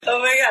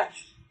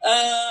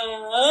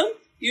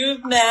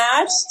You've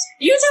matched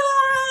Utah!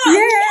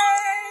 Yay!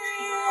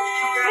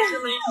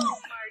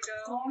 Congratulations,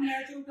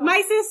 Margot.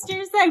 My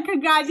sister said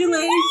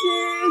congratulations.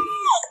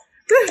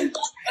 I'm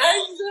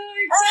so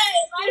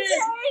excited.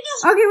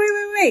 Okay,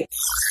 wait.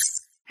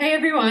 Hey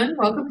everyone,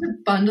 welcome to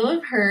Bundle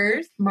of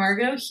Hers.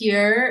 Margot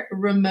here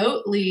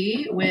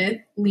remotely with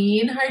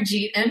Lean,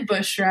 Harjeet, and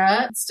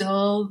Bushra. It's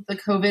still the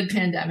COVID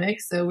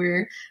pandemic, so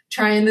we're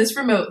trying this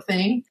remote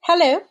thing.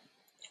 Hello.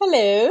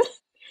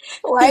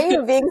 Why are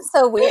you being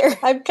so weird?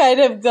 I'm kind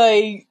of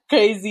going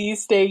crazy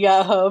staying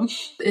at home.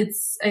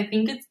 I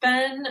think it's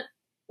been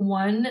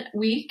 1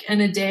 week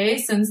and a day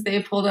since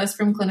they pulled us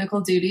from clinical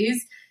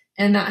duties.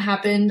 And that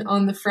happened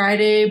on the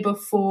Friday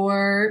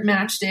before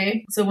match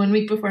day. So 1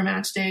 week before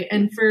match day.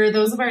 And for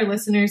those of our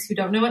listeners who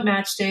don't know what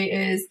match day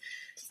is,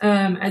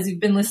 as you've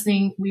been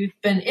listening, we've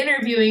been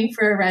interviewing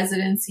for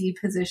residency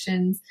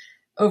positions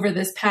over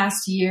this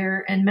past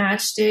year. And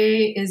match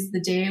day is the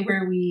day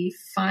where we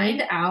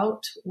find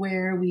out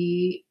where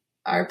we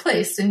are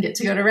placed and get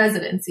to go to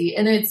residency.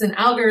 And it's an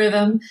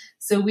algorithm.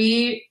 So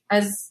we,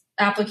 as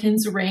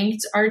applicants,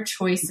 ranked our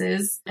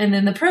choices, and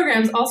then the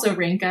programs also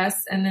rank us,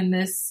 and then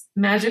this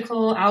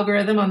magical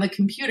algorithm on the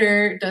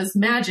computer does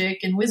magic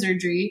and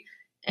wizardry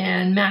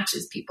and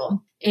matches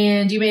people.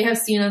 And you may have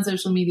seen on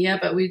social media,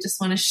 but we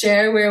just want to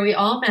share where we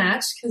all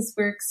matched because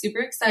we're super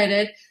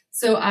excited.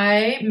 So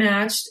I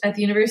matched at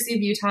the University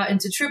of Utah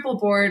into Triple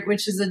Board,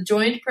 which is a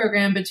joint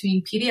program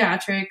between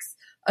pediatrics,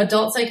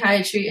 adult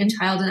psychiatry, and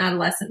child and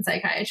adolescent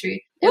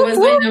psychiatry. It was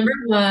my number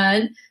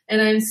one,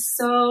 and I'm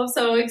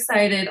so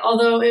excited.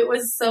 Although it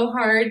was so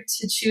hard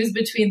to choose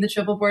between the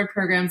Triple Board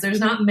programs. There's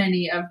not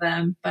many of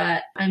them,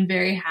 but I'm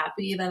very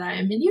happy that I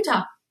am in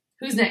Utah.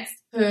 Who's next?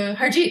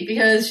 Harjeet,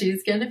 because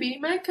she's going to be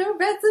my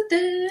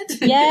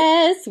co-resident.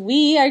 Yes,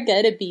 we are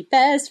going to be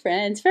best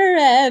friends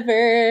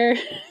forever.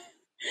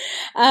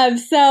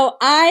 So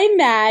I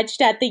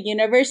matched at the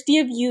University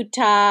of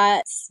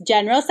Utah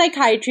General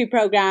Psychiatry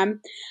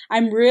program.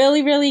 I'm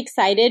really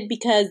excited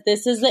because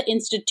this is the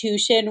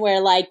institution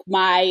where like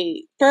my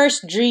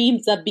first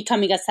dreams of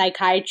becoming a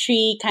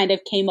psychiatry kind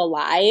of came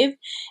alive.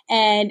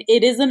 And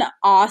it is an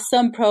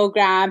awesome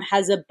program,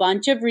 has a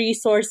bunch of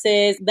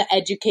resources. The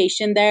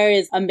education there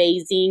is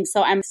amazing.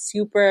 So I'm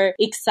super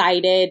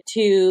excited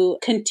to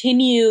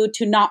continue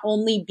to not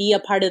only be a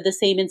part of the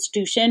same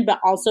institution, but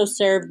also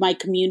serve my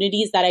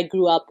communities that I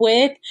grew up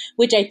with,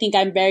 which I think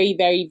I'm very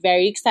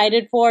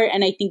excited for.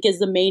 And I think is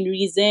the main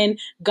reason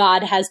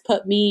God has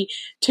put me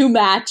to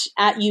match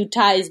at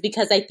Utah, is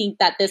because I think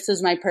that this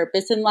is my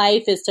purpose in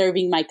life, is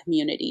serving my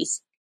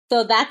communities.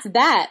 So that's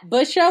that.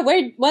 Bushra,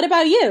 what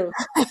about you?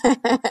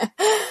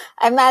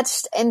 I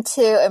matched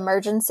into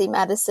emergency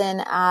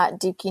medicine at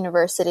Duke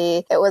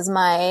University. It was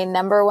my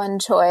number one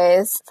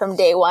choice from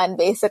day one,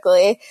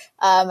 basically.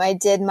 I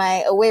did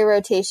my away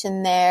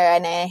rotation there,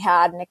 and I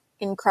had an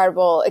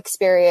incredible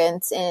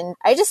experience, and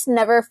I just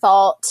never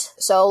felt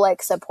so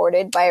like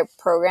supported by a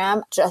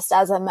program just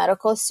as a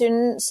medical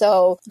student.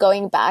 So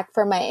going back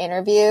for my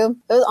interview,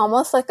 it was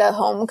almost like a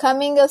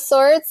homecoming of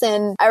sorts,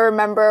 and I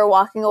remember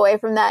walking away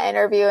from that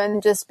interview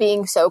and just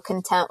being so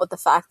content with the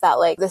fact that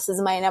like this is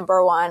my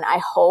number one. I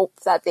hope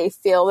that they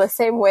feel the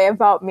same way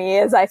about me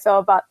as I feel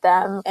about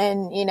them,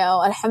 and you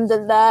know,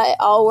 alhamdulillah, it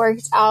all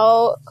worked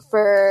out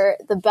for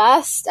the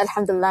best.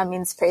 Alhamdulillah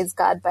means praise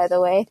God, by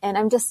the way, and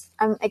I'm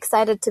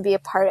excited to be a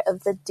part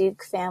of the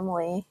Duke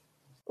family.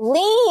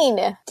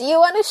 Lean, do you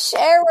want to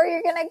share where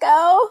you're going to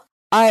go?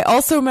 I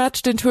also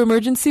matched into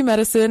emergency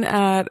medicine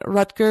at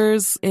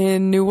Rutgers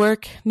in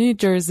Newark, New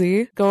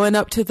Jersey, going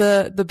up to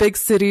the big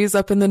cities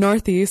up in the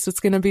Northeast. It's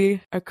going to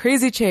be a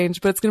crazy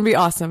change, but it's going to be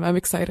awesome. I'm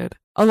excited.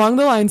 Along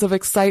the lines of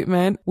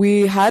excitement,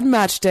 we had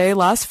match day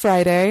last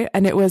Friday,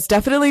 and it was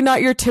definitely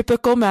not your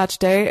typical match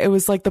day. It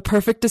was like the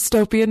perfect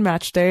dystopian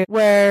match day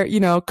where, you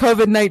know,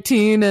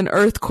 COVID-19 and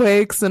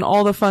earthquakes and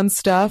all the fun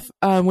stuff.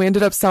 We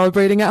ended up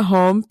celebrating at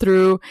home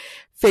through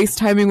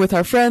FaceTiming with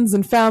our friends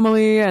and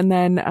family, and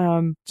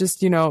then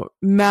just, you know,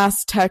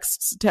 mass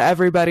texts to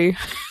everybody.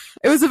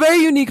 It was a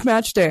very unique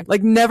match day.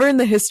 Like, never in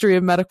the history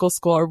of medical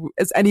school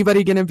is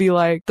anybody going to be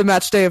like the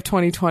match day of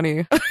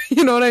 2020.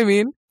 You know what I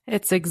mean?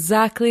 It's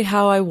exactly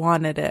how I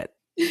wanted it.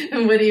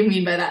 What do you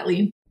mean by that,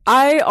 Lean?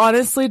 I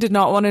honestly did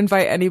not want to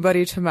invite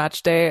anybody to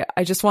match day.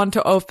 I just wanted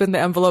to open the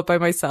envelope by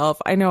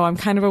myself. I know, I'm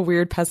kind of a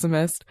weird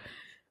pessimist.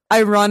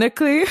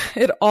 Ironically,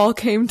 it all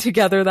came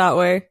together that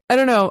way. I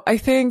don't know. I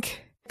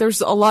think there's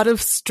a lot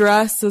of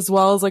stress as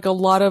well as like a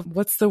lot of,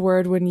 what's the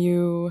word when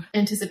you...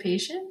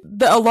 Anticipation?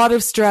 A lot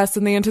of stress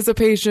and the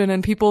anticipation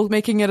and people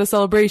making it a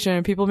celebration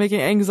and people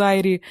making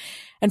anxiety.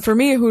 And for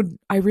me,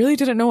 I really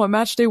didn't know what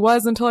match day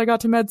was until I got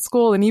to med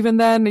school. And even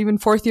then, even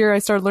fourth year, I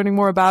started learning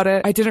more about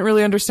it. I didn't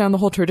really understand the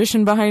whole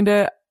tradition behind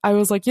it. I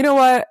was like, you know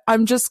what?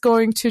 I'm just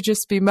going to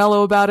just be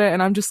mellow about it.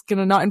 And I'm just going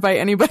to not invite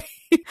anybody.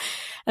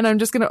 And I'm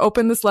just going to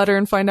open this letter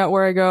and find out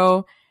where I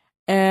go.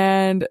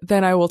 And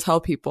then I will tell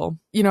people.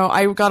 You know,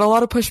 I got a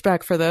lot of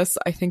pushback for this,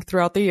 I think,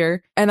 throughout the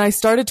year. And I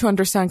started to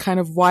understand kind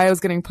of why I was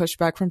getting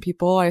pushback from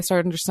people. I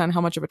started to understand how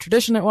much of a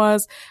tradition it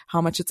was,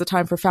 how much it's a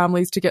time for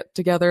families to get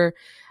together.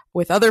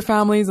 with other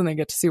families, and they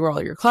get to see where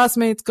all your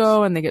classmates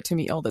go, and they get to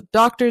meet all the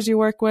doctors you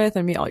work with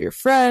and meet all your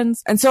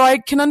friends. And so I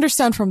can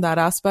understand from that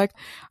aspect.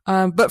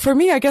 But for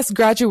me, I guess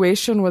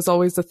graduation was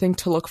always the thing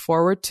to look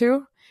forward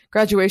to.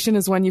 Graduation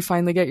is when you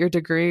finally get your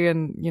degree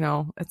and, you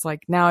know, it's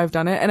like, now I've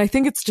done it. And I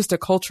think it's just a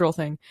cultural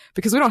thing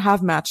because we don't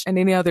have match in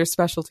any other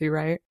specialty,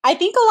 right? I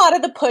think a lot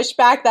of the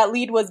pushback that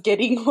Lead was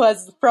getting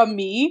was from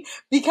me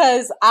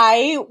because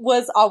I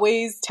was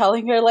always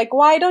telling her, like,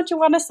 why don't you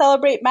want to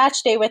celebrate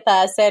match day with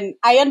us? And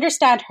I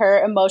understand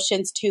her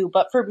emotions too.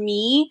 But for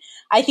me,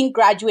 I think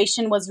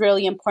graduation was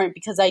really important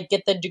because I'd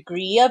get the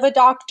degree of a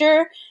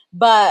doctor.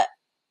 But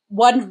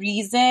one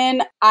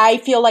reason I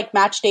feel like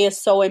match day is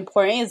so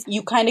important is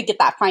you kind of get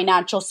that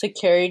financial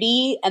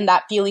security and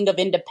that feeling of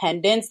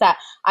independence that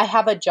I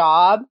have a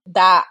job,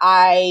 that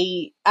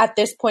I, at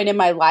this point in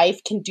my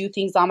life, can do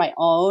things on my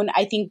own.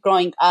 I think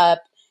growing up,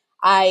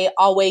 I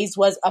always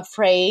was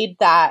afraid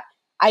that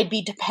I'd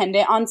be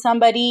dependent on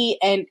somebody.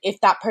 And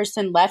if that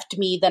person left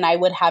me, then I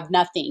would have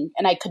nothing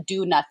and I could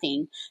do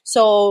nothing.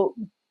 So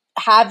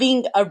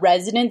having a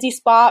residency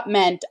spot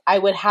meant I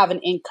would have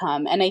an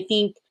income. And I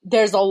think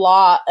there's a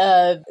lot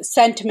of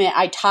sentiment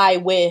I tie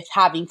with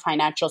having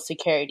financial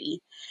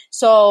security.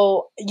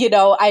 So, you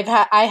know, I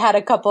had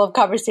a couple of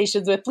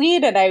conversations with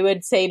Lean, and I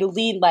would say to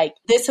Lean, like,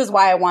 this is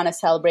why I want to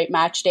celebrate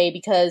match day,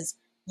 because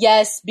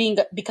yes,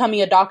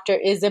 becoming a doctor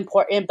is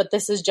important, but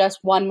this is just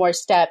one more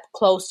step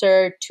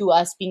closer to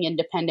us being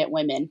independent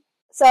women.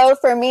 So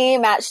for me,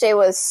 match day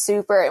was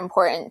super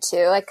important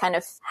too. I kind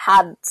of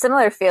had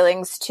similar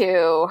feelings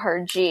to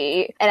her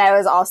G. And I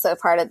was also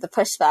part of the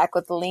pushback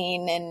with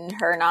Lean and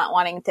her not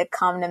wanting to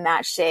come to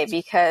match day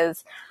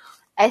because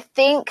I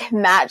think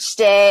match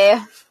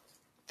day,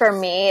 for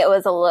me, it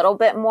was a little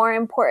bit more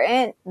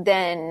important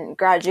than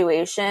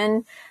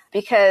graduation.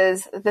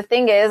 Because the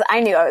thing is,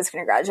 I knew I was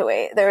going to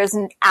graduate. There was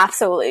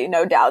absolutely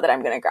no doubt that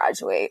I'm going to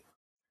graduate.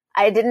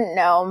 I didn't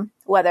know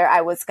whether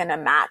I was going to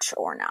match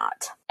or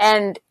not.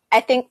 And I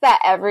think that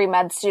every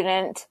med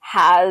student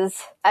has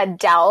a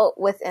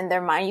doubt within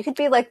their mind. You could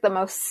be like the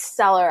most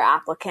stellar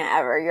applicant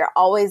ever. You're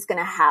always going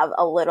to have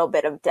a little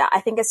bit of doubt.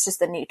 I think it's just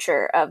the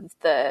nature of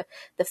the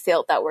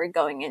field that we're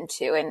going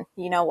into. And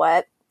you know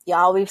what?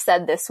 Y'all, we've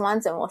said this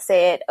once and we'll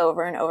say it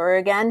over and over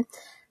again.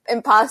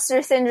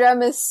 Imposter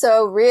syndrome is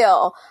so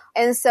real.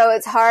 And so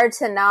it's hard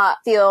to not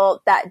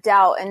feel that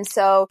doubt. And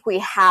so we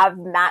have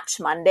Match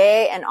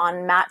Monday, and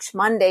on Match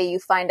Monday, you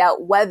find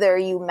out whether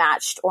you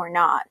matched or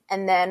not.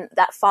 And then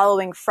that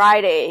following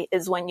Friday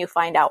is when you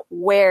find out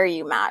where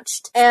you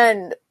matched.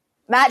 And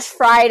Match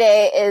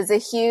Friday is a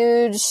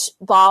huge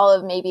ball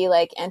of maybe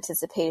like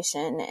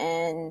anticipation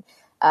and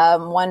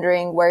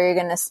wondering where you're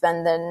going to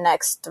spend the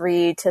next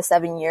 3 to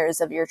 7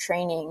 years of your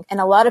training. And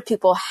a lot of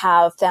people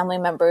have family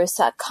members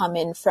that come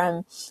in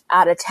from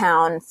out of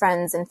town,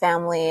 friends and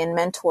family and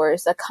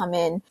mentors that come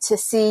in to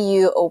see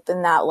you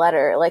open that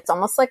letter. Like, it's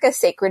almost like a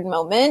sacred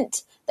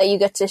moment that you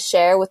get to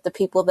share with the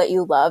people that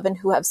you love and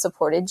who have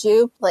supported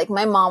you. Like,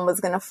 my mom was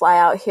going to fly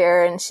out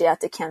here and she had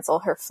to cancel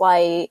her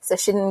flight. So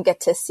she didn't get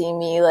to see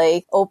me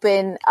like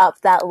open up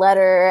that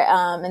letter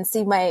and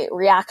see my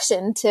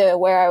reaction to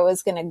where I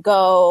was going to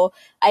go.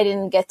 I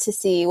didn't get to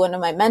see one of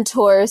my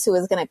mentors who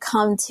was going to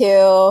come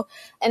to.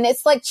 And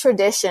it's like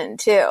tradition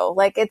too.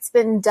 Like, it's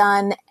been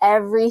done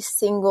every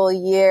single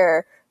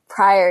year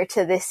prior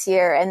to this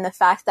year. And the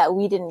fact that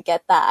we didn't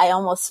get that, I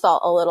almost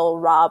felt a little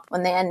robbed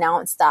when they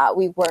announced that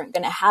we weren't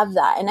going to have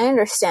that. And I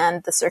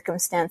understand the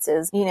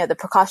circumstances, you know, the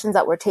precautions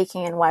that we're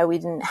taking and why we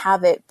didn't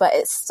have it, but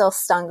it still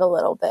stung a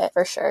little bit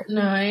for sure.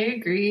 No, I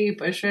agree.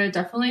 Bushra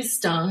definitely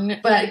stung.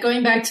 But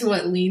going back to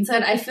what Lean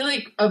said, I feel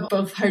like of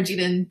both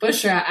Harjeet and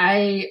Bushra,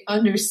 I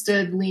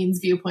understood Lean's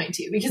viewpoint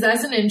too, because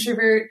as an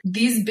introvert,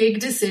 these big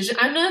decisions,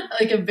 I'm not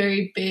like a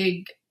very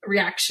big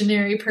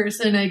reactionary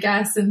person, I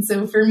guess. And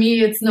so for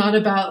me, it's not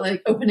about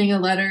like opening a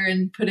letter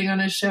and putting on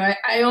a show.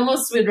 I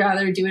almost would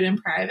rather do it in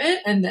private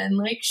and then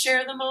like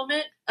share the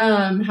moment.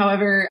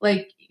 However,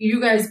 like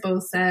you guys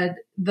both said,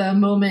 the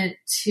moment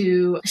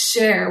to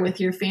share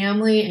with your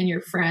family and your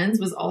friends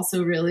was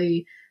also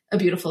really a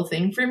beautiful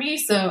thing for me.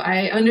 So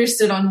I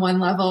understood on one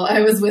level,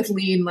 I was with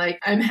Lean, like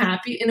I'm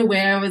happy in a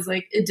way. I was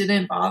like, it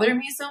didn't bother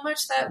me so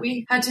much that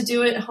we had to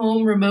do it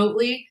home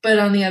remotely. But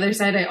on the other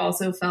side, I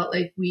also felt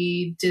like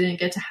we didn't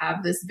get to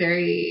have this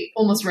very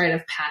almost rite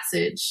of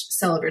passage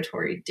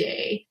celebratory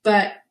day.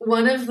 But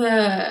one of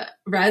the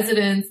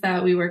residents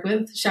that we work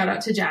with, shout out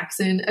to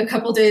Jackson, a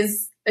couple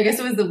days, I guess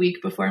it was the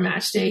week before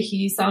match day,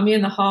 he saw me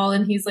in the hall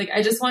and he's like,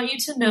 I just want you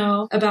to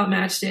know about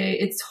match day.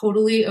 It's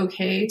totally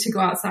okay to go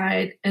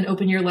outside and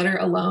open your letter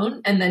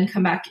alone and then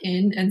come back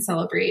in and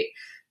celebrate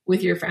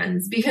with your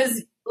friends.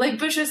 Because like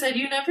Bushra said,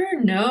 you never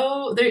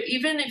know there,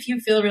 even if you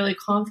feel really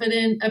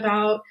confident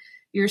about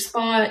your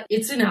spot,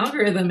 it's an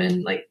algorithm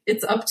and like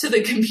it's up to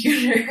the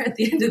computer at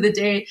the end of the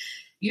day.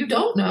 You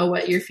don't know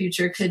what your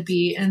future could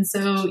be. And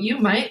so you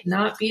might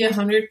not be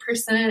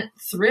 100%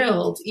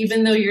 thrilled,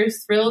 even though you're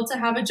thrilled to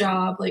have a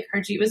job like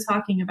Harjeet was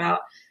talking about.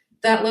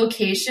 That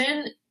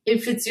location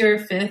if it's your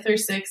 5th or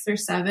 6th or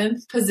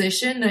 7th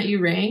position that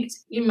you ranked,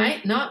 you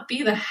might not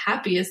be the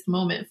happiest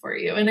moment for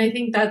you. And I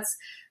think that's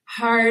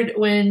hard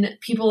when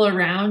people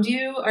around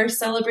you are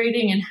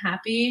celebrating and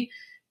happy.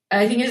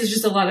 I think it's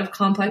just a lot of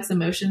complex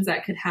emotions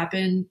that could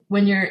happen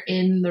when you're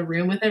in the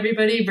room with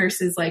everybody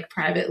versus like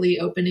privately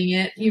opening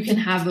it. You can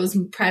have those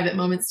private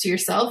moments to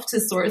yourself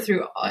to sort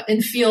through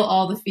and feel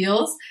all the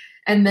feels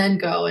and then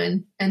go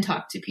and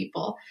talk to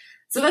people.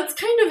 So that's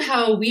kind of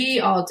how we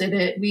all did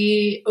it.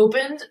 We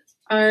opened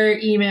our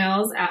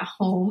emails at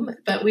home,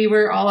 but we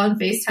were all on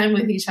FaceTime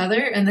with each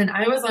other. And then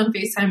I was on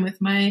FaceTime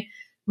with my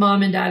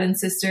mom and dad and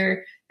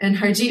sister, and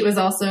Harjeet was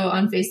also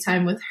on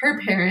FaceTime with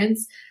her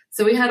parents.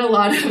 So we had a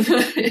lot of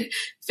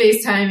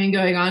FaceTiming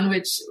going on,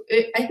 which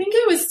I think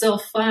it was still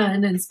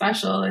fun and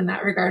special in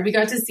that regard. We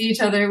got to see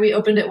each other. We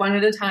opened it one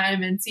at a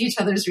time and see each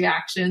other's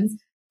reactions.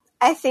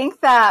 I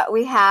think that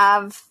we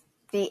have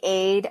the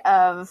aid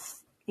of,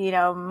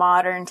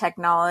 modern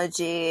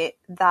technology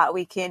that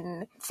we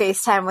can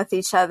FaceTime with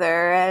each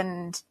other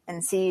and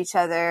see each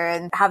other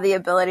and have the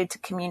ability to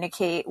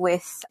communicate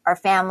with our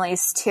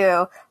families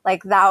too.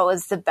 Like that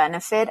was the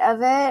benefit of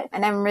it.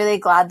 And I'm really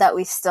glad that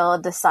we still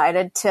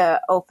decided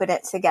to open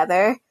it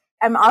together.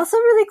 I'm also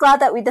really glad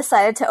that we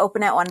decided to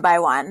open it one by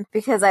one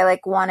because I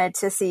wanted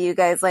to see you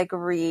guys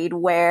read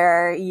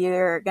where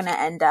you're going to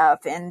end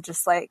up and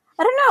just I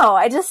don't know.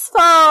 I just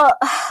felt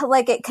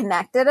like it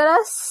connected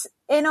us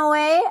in a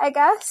way, I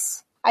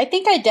guess. I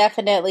think I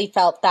definitely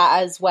felt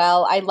that as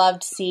well. I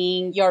loved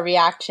seeing your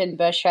reaction,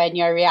 Bushra, and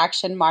your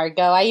reaction,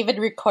 Margot. I even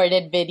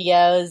recorded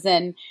videos,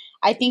 and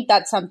I think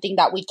that's something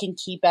that we can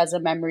keep as a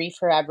memory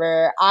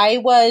forever. I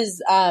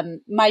was,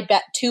 my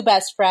two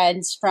best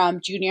friends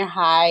from junior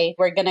high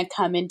were going to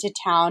come into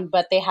town,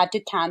 but they had to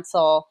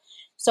cancel.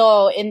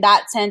 So in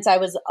that sense, I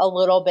was a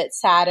little bit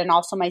sad, and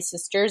also my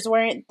sisters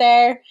weren't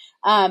there.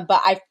 But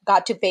I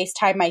got to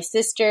FaceTime my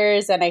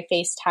sisters, and I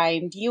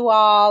FaceTimed you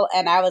all,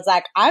 and I was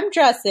like, I'm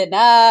dressing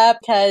up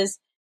because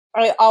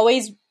I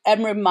always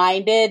am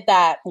reminded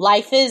that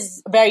life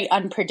is very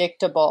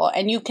unpredictable,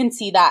 and you can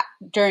see that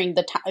during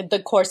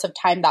the course of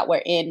time that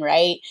we're in,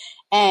 right?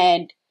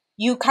 And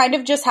you kind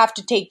of just have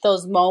to take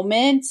those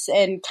moments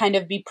and kind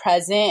of be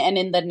present and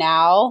in the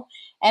now.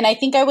 And I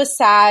think I was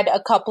sad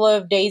a couple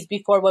of days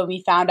before when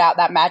we found out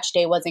that match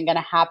day wasn't going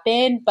to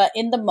happen. But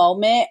in the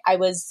moment, I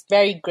was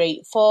very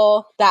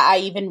grateful that I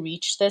even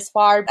reached this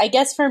far. I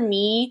guess for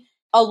me,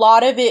 a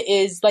lot of it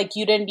is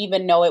you didn't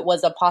even know it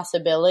was a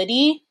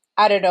possibility.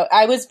 I don't know.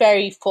 I was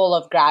very full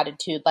of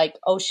gratitude.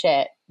 Oh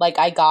shit,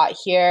 I got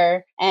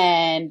here.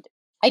 And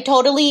I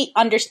totally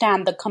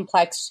understand the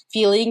complex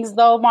feelings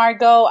though,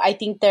 Margot. I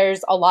think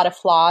there's a lot of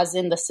flaws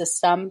in the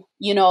system,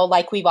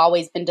 we've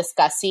always been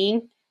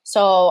discussing.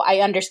 So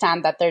I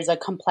understand that there's a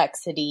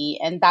complexity,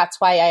 and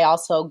that's why I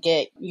also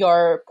get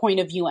your point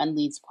of view and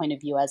Lee's point of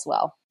view as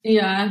well.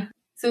 Yeah.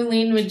 So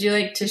Lean, would you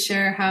like to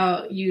share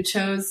how you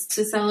chose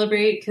to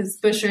celebrate? Because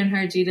Bushra and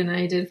Harjeet and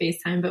I did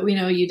FaceTime, but we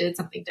know you did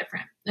something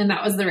different, and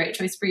that was the right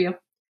choice for you.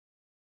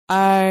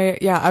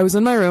 I was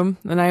in my room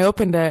and I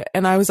opened it,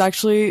 and I was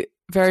actually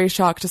very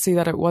shocked to see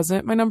that it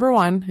wasn't my number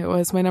 1. It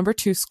was my number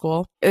 2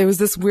 school. It was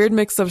this weird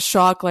mix of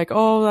shock,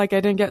 I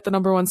didn't get the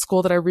number 1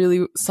 school that I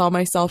really saw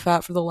myself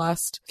at for the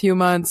last few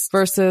months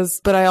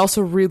but I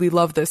also really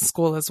love this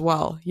school as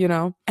well,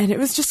 And it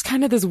was just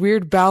kind of this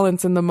weird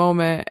balance in the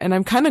moment. And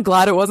I'm kind of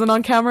glad it wasn't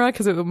on camera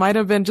because it might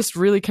have been just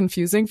really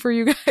confusing for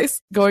you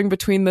guys going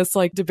between this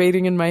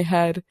debating in my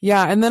head.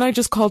 Yeah. And then I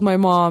just called my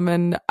mom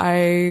and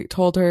I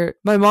told her.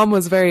 My mom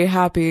was very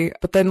happy,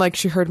 but then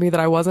she heard me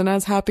that I wasn't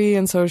as happy.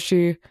 And so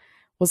she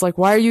was like,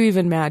 why are you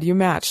even mad? You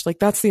matched.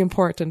 That's the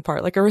important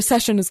part. A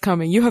recession is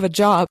coming. You have a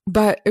job.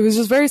 But it was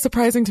just very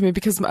surprising to me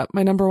because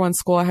my number 1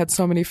 school, I had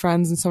so many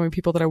friends and so many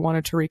people that I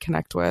wanted to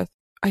reconnect with.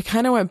 I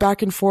kind of went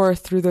back and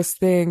forth through this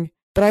thing.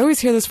 But I always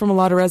hear this from a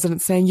lot of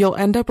residents saying, you'll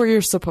end up where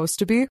you're supposed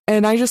to be.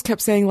 And I just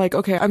kept saying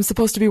okay, I'm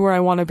supposed to be where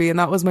I want to be. And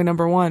that was my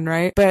number 1,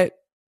 right? But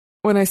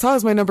when I saw it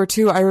as my number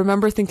 2, I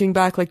remember thinking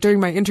back, during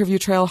my interview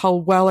trail, how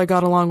well I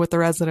got along with the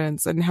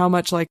residents and how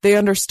much, they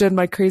understood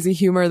my crazy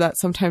humor that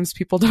sometimes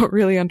people don't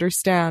really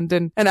understand.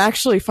 And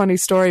actually, funny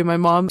story, my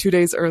mom 2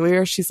 days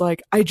earlier, she's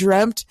like, I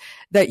dreamt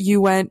that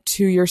you went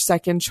to your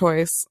second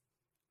choice.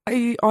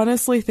 I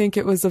honestly think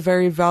it was a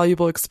very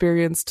valuable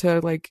experience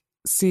to,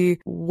 see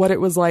what it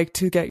was like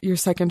to get your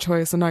second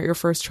choice and not your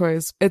first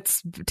choice.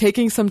 It's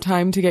taking some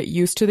time to get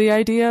used to the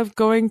idea of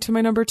going to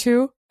my number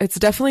 2. It's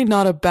definitely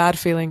not a bad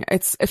feeling.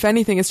 If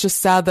anything, it's just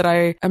sad that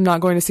I am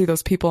not going to see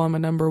those people on my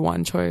number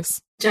 1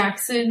 choice.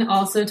 Jackson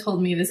also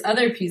told me this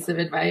other piece of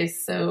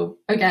advice. So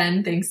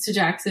again, thanks to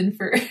Jackson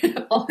for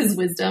all his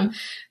wisdom.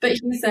 But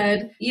he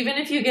said, even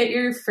if you get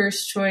your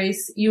first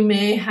choice, you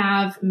may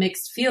have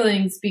mixed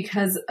feelings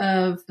because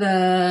of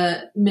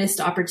the missed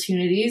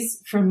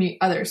opportunities from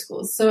other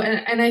schools. So,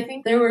 and I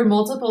think there were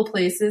multiple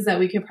places that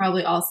we could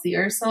probably all see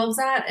ourselves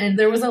at. And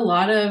there was a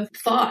lot of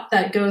thought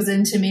that goes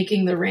into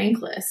making the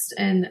rank list.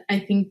 And I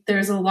think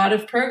there's a lot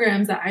of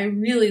programs that I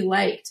really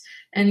liked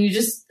and you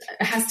just,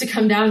 it has to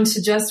come down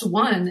to just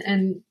one.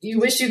 And you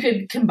wish you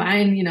could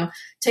combine,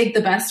 take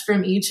the best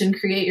from each and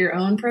create your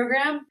own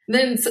program.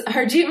 Then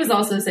Harjeet was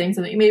also saying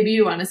something, maybe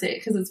you want to say it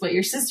because it's what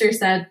your sister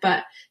said,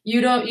 but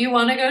you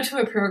want to go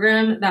to a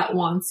program that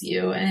wants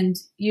you. And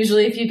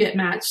usually if you get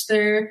matched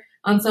there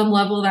on some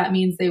level, that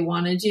means they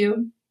wanted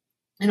you.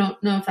 I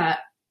don't know if that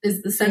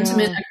is the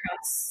sentiment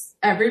across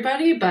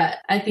everybody, but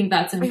I think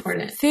that's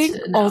important. I think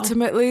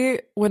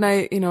ultimately when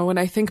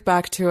I think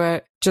back to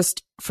it,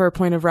 just for a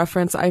point of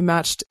reference, I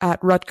matched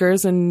at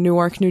Rutgers in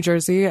Newark, New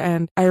Jersey.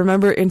 And I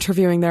remember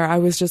interviewing there. I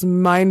was just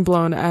mind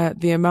blown at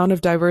the amount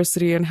of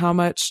diversity and how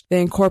much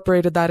they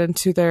incorporated that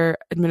into their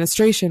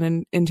administration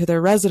and into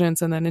their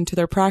residents and then into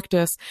their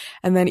practice.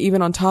 And then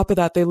even on top of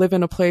that, they live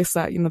in a place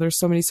that, there's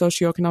so many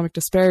socioeconomic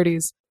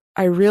disparities.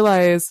 I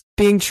realize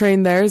being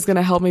trained there is going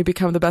to help me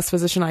become the best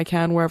physician I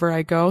can wherever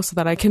I go so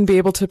that I can be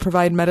able to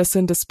provide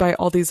medicine despite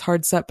all these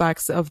hard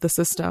setbacks of the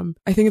system.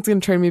 I think it's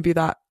going to train me to be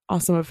that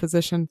awesome a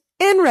physician.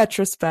 In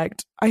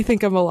retrospect, I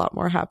think I'm a lot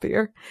more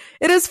happier.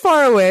 It is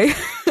far away.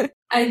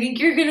 I think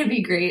you're going to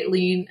be great,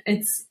 Lean.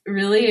 It's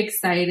really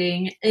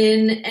exciting.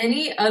 In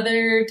any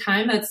other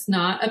time that's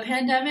not a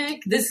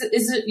pandemic, this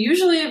is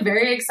usually a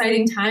very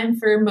exciting time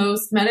for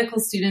most medical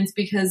students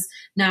because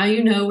now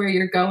you know where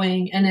you're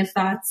going. And if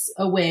that's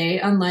away,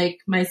 unlike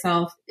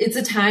myself, it's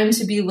a time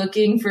to be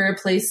looking for a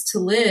place to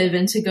live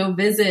and to go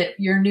visit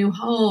your new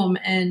home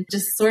and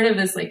just sort of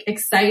this like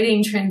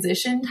exciting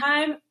transition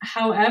time.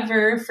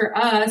 However, for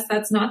us,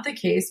 that's not the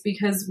case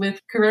because with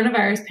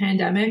coronavirus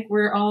pandemic,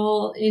 we're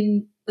all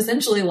in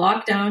essentially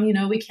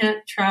lockdown. We can't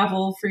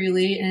travel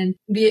freely and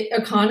the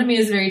economy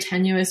is very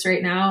tenuous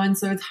right now. And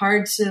so it's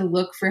hard to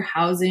look for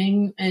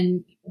housing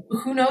and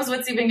who knows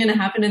what's even going to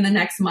happen in the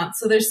next month.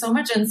 So there's so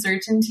much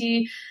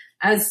uncertainty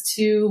as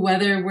to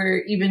whether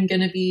we're even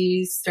going to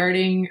be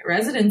starting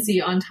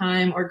residency on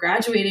time or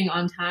graduating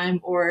on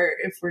time, or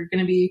if we're going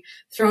to be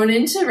thrown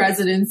into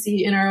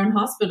residency in our own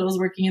hospitals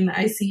working in the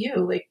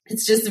ICU. Like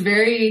it's just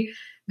very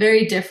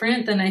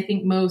different than I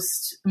think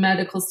most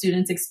medical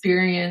students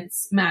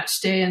experience match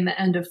day in the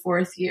end of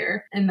fourth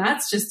year. And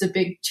that's just a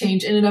big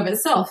change in and of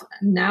itself.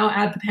 Now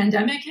add the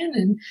pandemic in,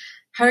 and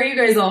how are you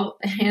guys all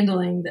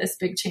handling this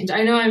big change?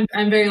 I know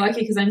I'm very lucky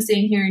because I'm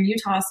staying here in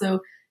Utah, so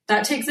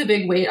that takes a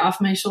big weight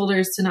off my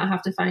shoulders to not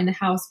have to find a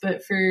house.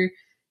 But for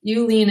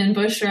you, Lean and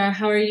Bushra,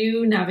 how are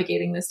you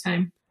navigating this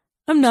time?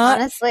 I'm not.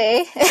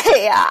 Honestly,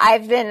 yeah,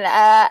 I've been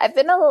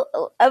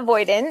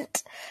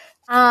avoidant.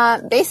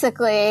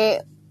 Basically,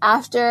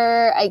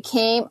 after I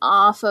came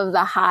off of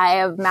the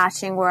high of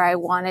matching where I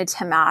wanted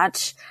to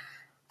match,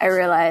 I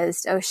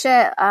realized, oh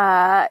shit,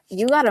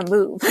 you gotta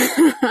move.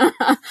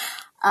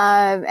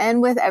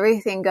 And with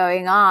everything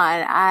going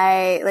on,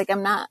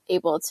 I'm not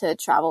able to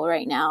travel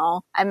right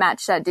now. I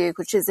matched at Duke,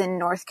 which is in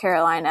North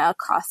Carolina,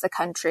 across the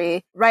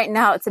country. Right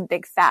now, it's a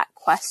big fat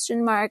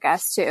question mark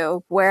as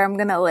to where I'm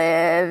gonna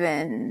live.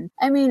 And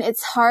I mean,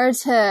 it's hard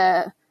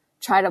to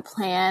try to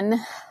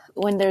plan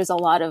when there's a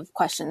lot of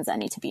questions that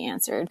need to be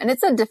answered. And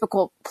it's a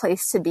difficult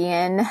place to be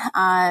in.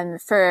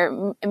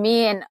 For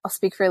me, and I'll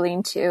speak for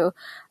Lean too,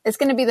 it's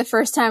going to be the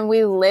first time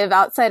we live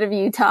outside of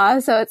Utah.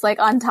 So it's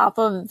like on top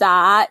of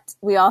that,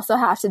 we also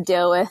have to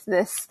deal with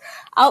this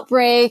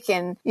outbreak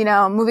and,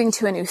 moving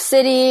to a new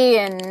city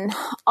and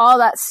all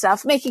that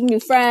stuff, making new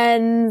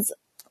friends,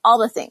 all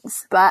the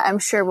things. But I'm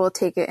sure we'll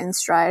take it in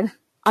stride.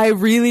 I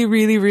really,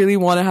 really, really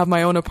want to have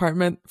my own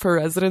apartment for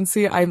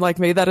residency. I'm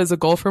made that as a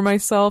goal for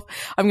myself.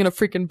 I'm going to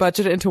freaking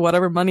budget it into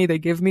whatever money they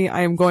give me.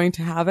 I am going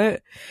to have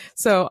it.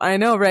 So I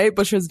know, right?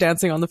 Bushra's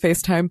dancing on the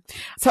FaceTime.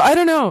 So I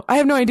don't know. I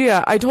have no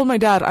idea. I told my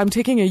dad, I'm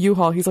taking a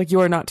U-Haul. He's like, you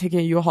are not taking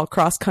a U-Haul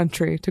cross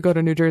country to go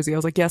to New Jersey. I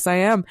was like, yes, I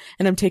am.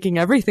 And I'm taking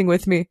everything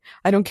with me.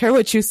 I don't care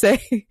what you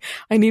say.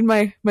 I need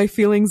my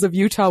feelings of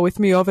Utah with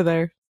me over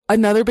there.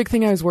 Another big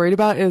thing I was worried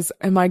about is,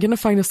 am I going to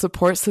find a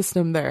support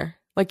system there?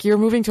 You're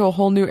moving to a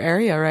whole new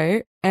area,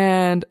 right?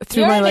 And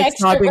through my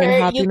sobbing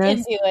and happiness,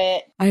 you can do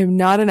it. I am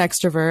not an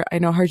extrovert. I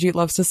know Harjeet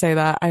loves to say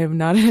that. I am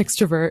not an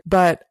extrovert,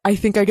 but I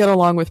think I get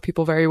along with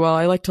people very well.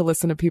 I like to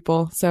listen to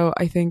people. So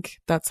I think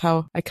that's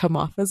how I come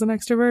off as an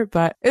extrovert,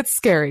 but it's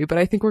scary, but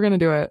I think we're going to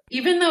do it.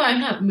 Even though I'm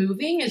not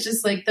moving, it's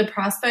just the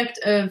prospect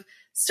of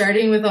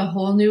starting with a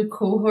whole new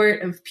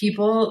cohort of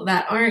people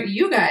that aren't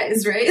you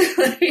guys, right?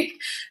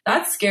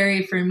 That's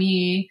scary for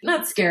me.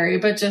 Not scary,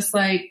 but just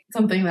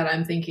something that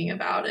I'm thinking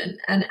about.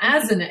 And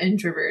as an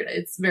introvert,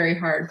 it's very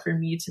hard for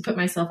me to put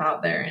myself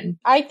out there. And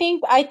I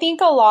think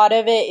a lot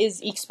of it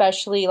is,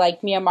 especially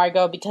me and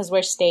Margot, because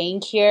we're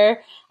staying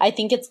here, I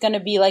think it's going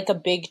to be a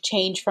big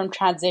change from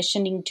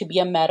transitioning to be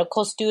a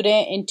medical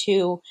student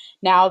into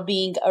now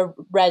being a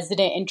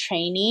resident in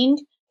training.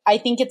 I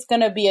think it's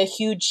going to be a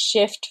huge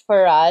shift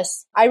for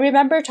us. I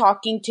remember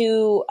talking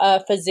to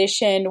a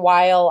physician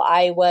while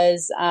I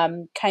was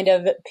kind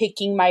of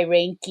picking my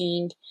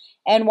ranking.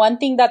 And one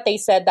thing that they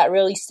said that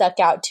really stuck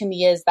out to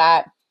me is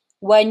that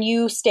when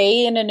you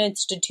stay in an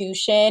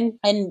institution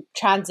and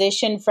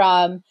transition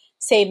from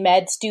say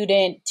med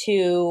student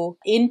to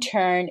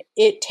intern,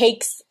 it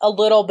takes a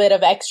little bit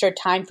of extra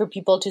time for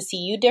people to see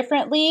you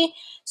differently.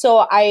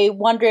 So I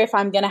wonder if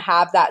I'm going to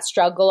have that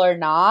struggle or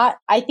not.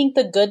 I think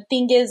the good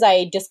thing is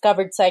I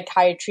discovered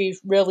psychiatry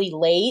really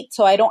late,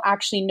 so I don't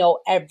actually know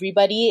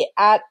everybody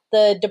at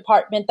the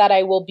department that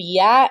I will be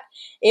at.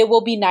 It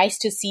will be nice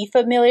to see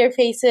familiar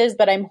faces,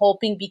 but I'm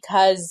hoping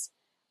because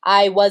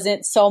I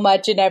wasn't so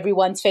much in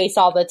everyone's face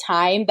all the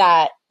time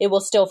that it will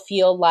still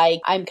feel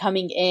like I'm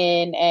coming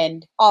in,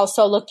 and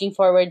also looking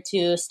forward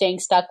to staying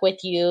stuck with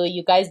you.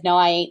 You guys know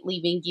I ain't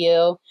leaving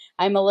you.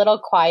 I'm a little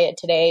quiet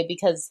today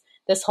because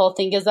this whole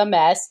thing is a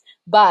mess,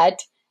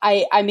 but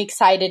I'm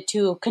excited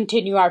to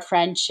continue our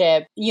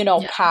friendship,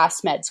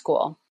 past med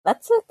school.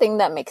 That's the thing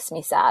that makes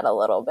me sad a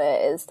little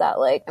bit, is that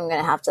like I'm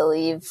going to have to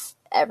leave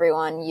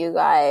everyone, you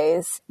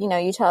guys.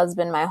 Utah has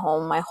been my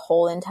home my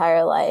whole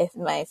entire life.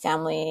 My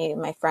family,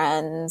 my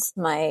friends,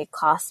 my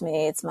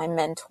classmates, my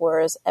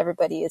mentors,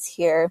 everybody is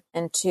here.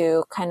 And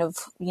to kind of,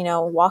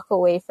 walk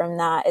away from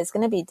that is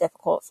going to be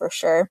difficult for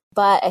sure.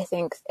 But I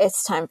think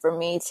it's time for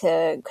me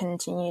to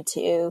continue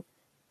to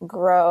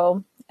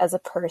grow as a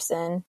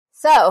person.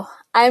 So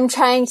I'm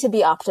trying to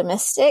be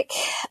optimistic,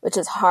 which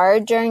is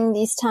hard during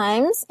these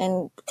times,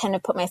 and kind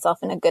of put myself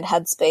in a good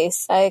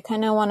headspace. I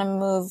kind of want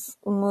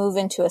to move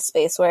into a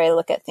space where I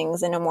look at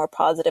things in a more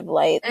positive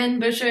light.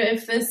 And Bushra,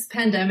 if this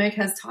pandemic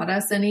has taught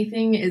us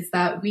anything, is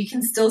that we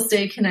can still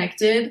stay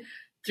connected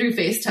through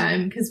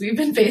FaceTime, because we've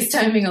been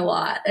FaceTiming a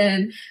lot.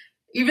 And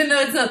even though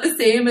it's not the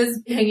same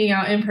as hanging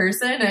out in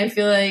person, I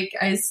feel like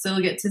I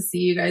still get to see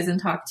you guys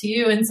and talk to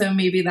you. And so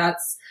maybe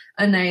that's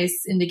a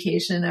nice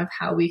indication of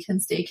how we can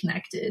stay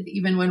connected,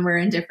 even when we're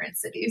in different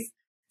cities.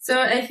 So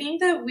I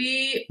think that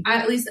we,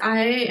 at least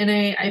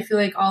I feel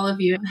like all of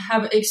you,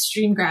 have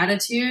extreme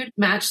gratitude.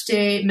 Match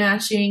day,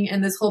 matching,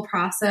 and this whole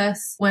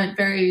process went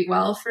very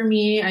well for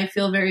me. I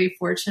feel very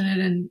fortunate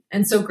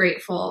and so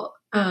grateful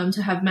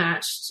to have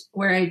matched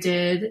where I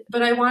did.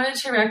 But I wanted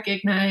to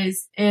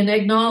recognize and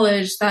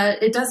acknowledge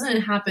that it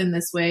doesn't happen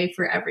this way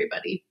for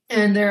everybody.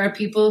 And there are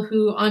people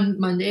who on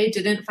Monday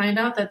didn't find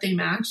out that they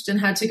matched and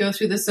had to go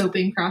through the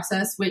soaping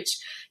process, which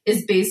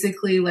is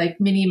basically like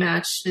mini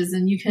matches.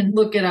 And you can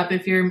look it up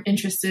if you're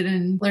interested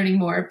in learning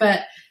more.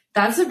 But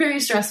that's a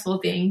very stressful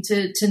thing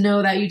to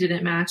know that you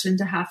didn't match and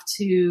to have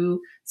to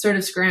sort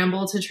of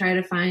scramble to try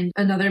to find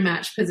another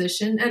match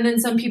position. And then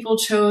some people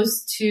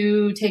chose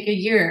to take a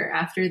year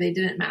after they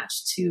didn't match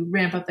to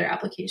ramp up their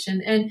application.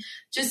 And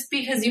just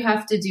because you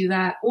have to do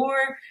that, or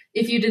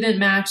if you didn't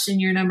match in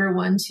your number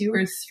 1, 2,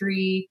 or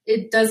 3,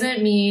 it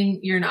doesn't mean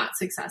you're not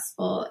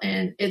successful.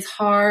 And it's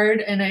hard.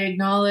 And I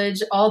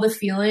acknowledge all the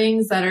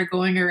feelings that are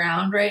going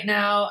around right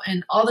now,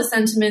 and all the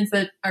sentiments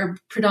that are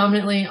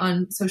predominantly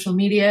on social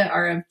media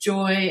are of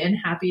joy and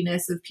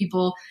happiness of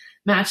people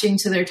matching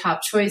to their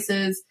top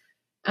choices.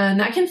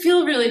 And that can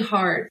feel really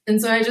hard. And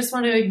so I just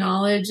want to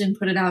acknowledge and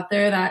put it out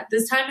there that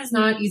this time is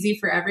not easy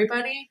for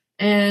everybody.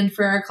 And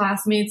for our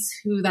classmates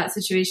who that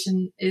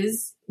situation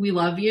is, we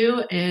love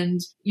you. And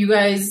you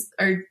guys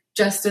are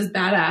just as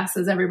badass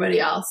as everybody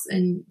else.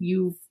 And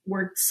you've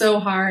worked so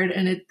hard,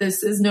 and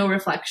this is no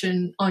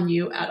reflection on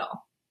you at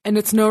all. And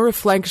it's no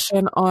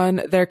reflection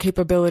on their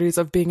capabilities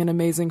of being an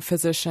amazing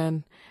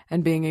physician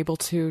and being able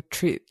to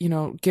treat,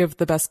 give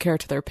the best care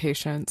to their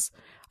patients.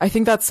 I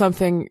think that's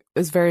something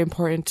is very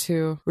important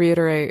to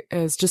reiterate,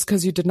 is just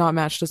because you did not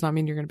match does not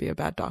mean you're going to be a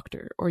bad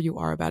doctor, or you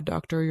are a bad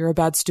doctor, or you're a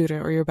bad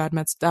student, or you're a bad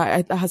med.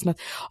 That has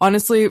nothing.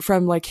 Honestly,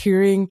 from like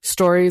hearing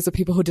stories of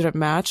people who didn't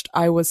match,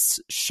 I was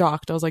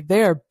shocked. I was like,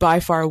 they are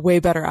by far a way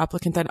better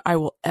applicant than I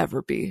will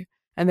ever be.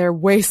 And they're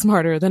way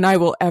smarter than I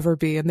will ever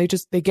be. And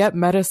they get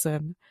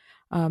medicine.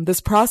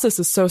 This process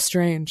is so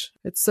strange.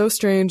 It's so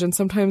strange. And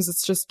sometimes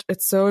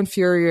it's so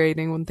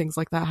infuriating when things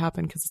like that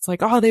happen, because it's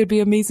like, oh, they would be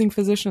amazing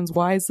physicians.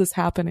 Why is this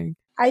happening?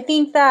 I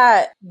think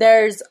that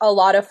there's a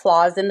lot of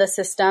flaws in the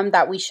system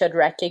that we should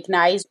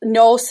recognize.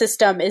 No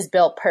system is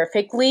built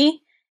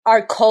perfectly.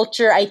 Our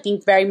culture, I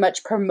think, very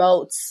much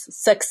promotes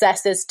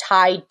successes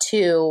tied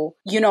to,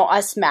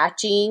 us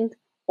matching,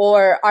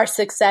 or our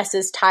success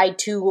is tied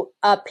to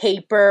a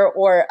paper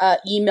or an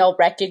email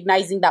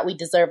recognizing that we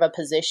deserve a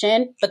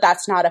position, but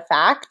that's not a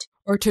fact.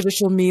 Or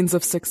traditional means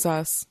of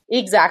success.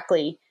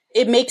 Exactly.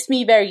 It makes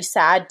me very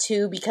sad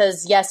too,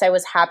 because yes, I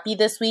was happy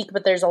this week,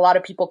 but there's a lot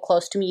of people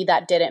close to me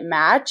that didn't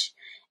match.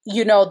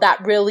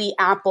 That really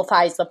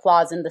amplifies the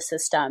flaws in the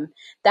system,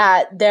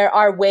 that there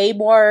are way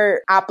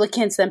more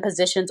applicants than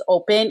positions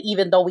open,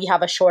 even though we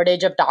have a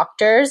shortage of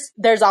doctors.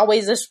 There's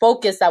always this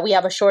focus that we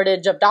have a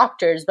shortage of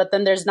doctors, but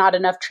then there's not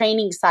enough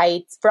training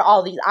sites for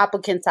all these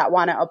applicants that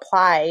want to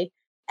apply.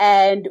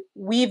 And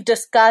we've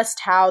discussed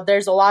how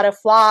there's a lot of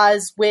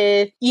flaws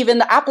with even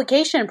the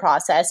application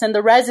process and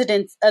the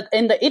residents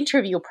in the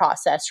interview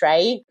process,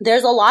 right?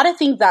 There's a lot of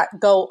things that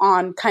go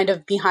on kind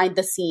of behind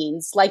the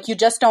scenes. Like, you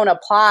just don't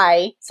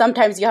apply.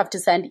 Sometimes you have to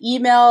send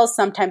emails.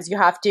 Sometimes you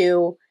have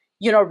to,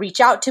 reach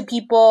out to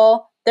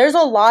people. There's a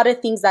lot of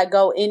things that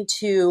go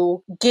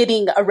into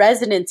getting a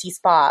residency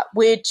spot,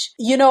 which,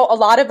 a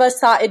lot of us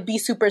thought it'd be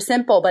super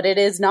simple, but it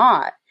is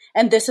not.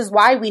 And this is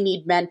why we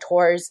need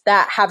mentors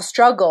that have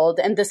struggled.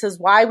 And this is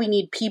why we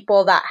need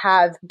people that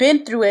have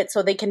been through it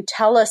so they can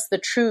tell us the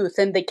truth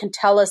and they can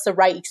tell us the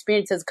right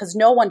experiences, because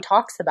no one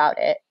talks about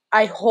it.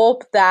 I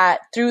hope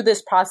that through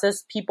this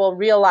process, people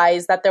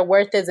realize that their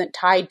worth isn't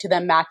tied to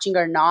them matching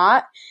or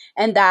not,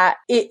 and that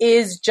it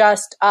is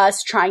just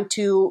us trying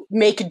to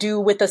make do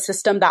with a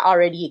system that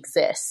already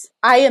exists.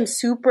 I am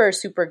super,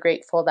 super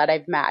grateful that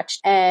I've matched,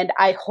 and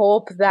I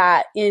hope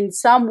that in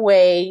some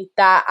way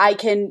that I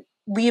can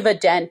leave a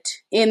dent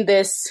in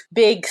this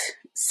big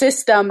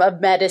system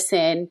of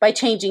medicine by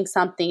changing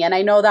something. And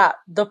I know that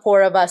the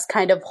four of us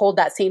kind of hold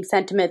that same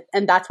sentiment,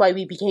 and that's why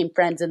we became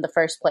friends in the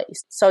first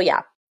place. So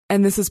yeah.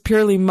 And this is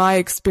purely my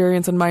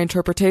experience and my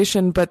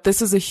interpretation, but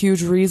this is a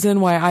huge reason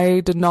why I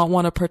did not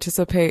want to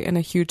participate in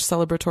a huge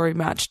celebratory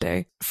match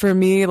day. For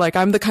me, like,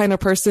 I'm the kind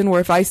of person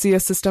where if I see a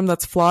system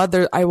that's flawed,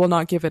 I will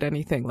not give it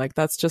anything. Like,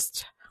 that's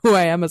just who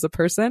I am as a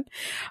person.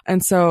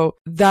 And so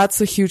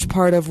that's a huge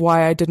part of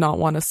why I did not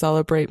want to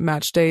celebrate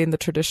match day in the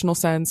traditional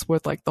sense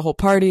with like the whole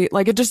party.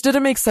 Like, it just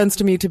didn't make sense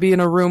to me to be in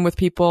a room with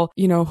people,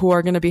 you know, who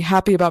are going to be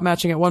happy about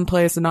matching at one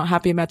place and not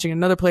happy at matching at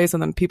another place.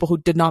 And then people who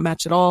did not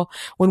match at all,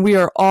 when we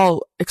are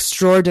all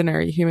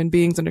extraordinary human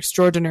beings and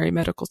extraordinary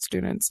medical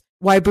students.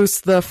 Why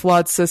boost the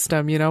flawed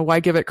system? You know, why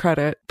give it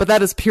credit? But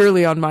that is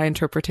purely on my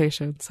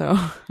interpretation. So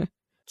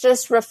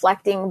just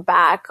reflecting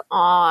back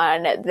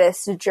on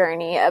this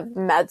journey of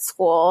med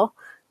school,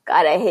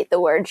 God, I hate the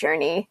word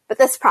journey, but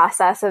this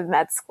process of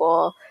med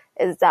school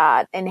is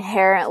that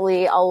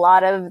inherently a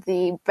lot of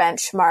the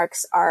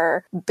benchmarks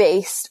are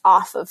based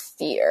off of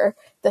fear.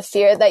 The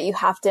fear that you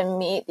have to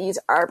meet these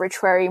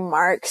arbitrary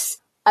marks.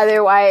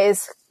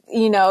 Otherwise,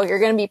 you know, you're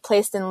going to be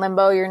placed in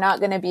limbo. You're not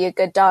going to be a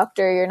good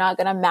doctor. You're not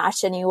going to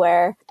match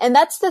anywhere. And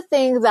that's the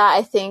thing that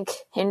I think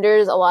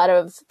hinders a lot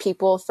of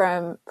people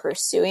from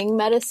pursuing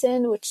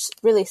medicine, which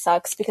really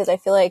sucks because I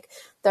feel like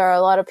there are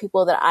a lot of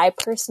people that I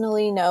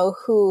personally know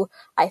who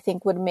I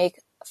think would make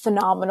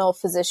phenomenal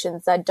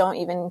physicians that don't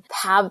even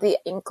have the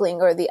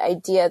inkling or the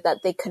idea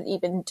that they could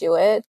even do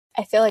it.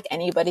 I feel like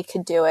anybody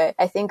could do it.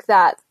 I think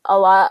that a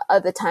lot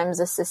of the times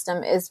the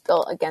system is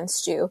built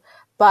against you,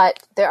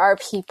 but there are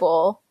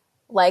people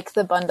like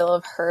the bundle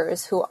of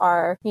hers who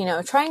are, you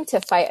know, trying to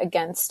fight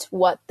against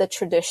what the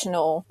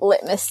traditional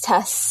litmus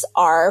tests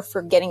are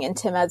for getting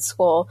into med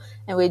school.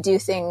 And we do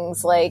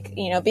things like,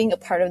 you know, being a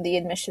part of the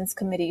admissions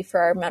committee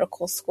for our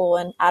medical school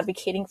and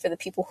advocating for the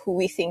people who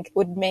we think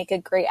would make a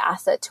great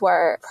asset to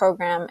our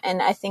program. And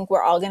I think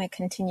we're all going to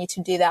continue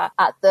to do that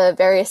at the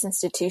various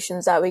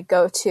institutions that we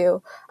go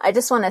to. I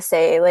just want to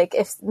say, like,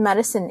 if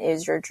medicine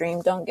is your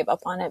dream, don't give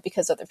up on it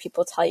because other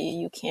people tell you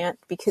you can't,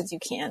 because you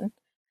can.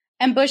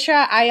 And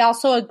Bushra, I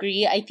also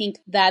agree. I think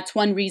that's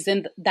one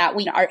reason that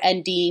we are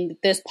ending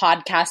this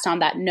podcast on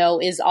that note,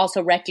 is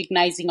also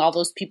recognizing all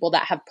those people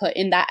that have put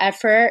in that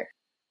effort.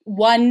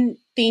 One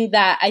thing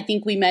that I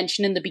think we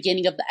mentioned in the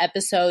beginning of the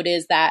episode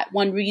is that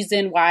one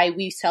reason why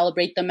we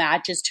celebrate the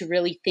match is to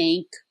really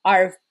thank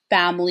our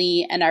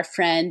family and our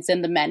friends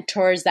and the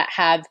mentors that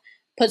have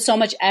put so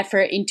much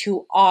effort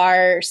into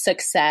our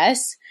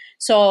success.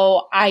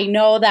 So I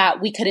know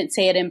that we couldn't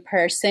say it in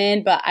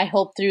person, but I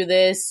hope through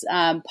this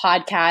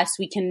podcast,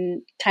 we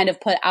can kind of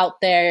put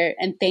out there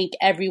and thank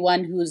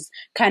everyone who's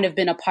kind of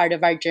been a part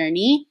of our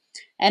journey.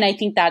 And I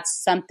think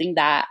that's something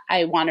that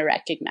I want to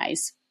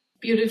recognize.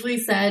 Beautifully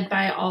said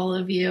by all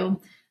of you.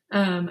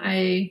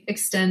 I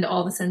extend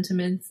all the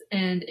sentiments.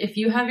 And if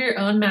you have your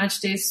own match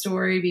day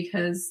story,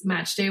 because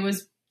match day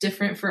was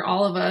different for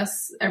all of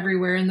us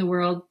everywhere in the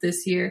world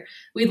this year,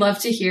 we'd love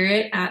to hear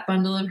it at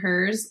Bundle of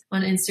Hers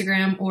on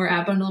Instagram or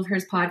at Bundle of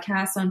Hers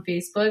podcast on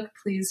Facebook.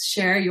 Please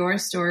share your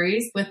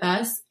stories with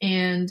us.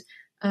 And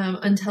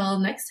until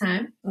next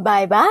time.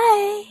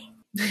 Bye-bye.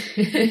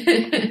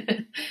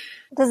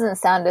 Doesn't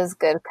sound as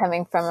good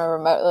coming from a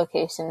remote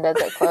location, does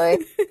it, Chloe?